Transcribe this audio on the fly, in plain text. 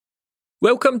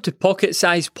Welcome to Pocket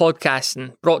Size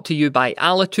Podcasting, brought to you by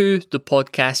Alitu, the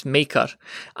podcast maker.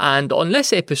 And on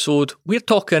this episode, we're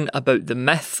talking about the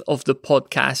myth of the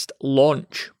podcast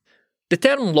launch. The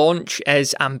term launch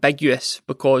is ambiguous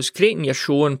because creating your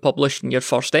show and publishing your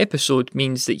first episode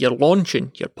means that you're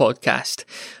launching your podcast.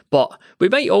 But we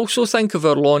might also think of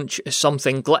our launch as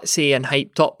something glitzy and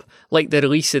hyped up, like the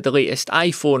release of the latest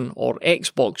iPhone or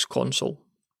Xbox console.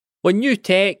 When new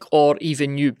tech or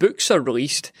even new books are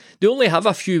released, they only have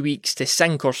a few weeks to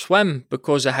sink or swim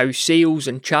because of how sales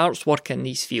and charts work in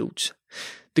these fields.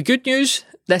 The good news,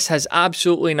 this has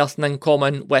absolutely nothing in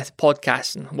common with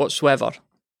podcasting whatsoever.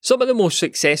 Some of the most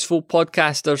successful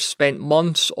podcasters spent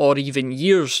months or even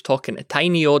years talking to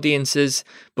tiny audiences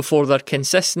before their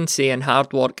consistency and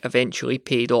hard work eventually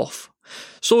paid off.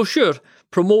 So sure,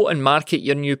 promote and market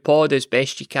your new pod as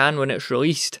best you can when it's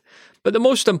released. But the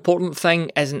most important thing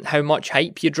isn't how much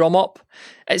hype you drum up,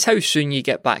 it's how soon you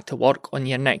get back to work on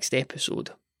your next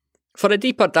episode. For a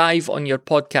deeper dive on your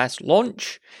podcast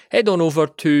launch, head on over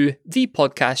to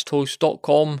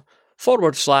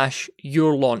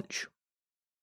thepodcasthost.com/your launch.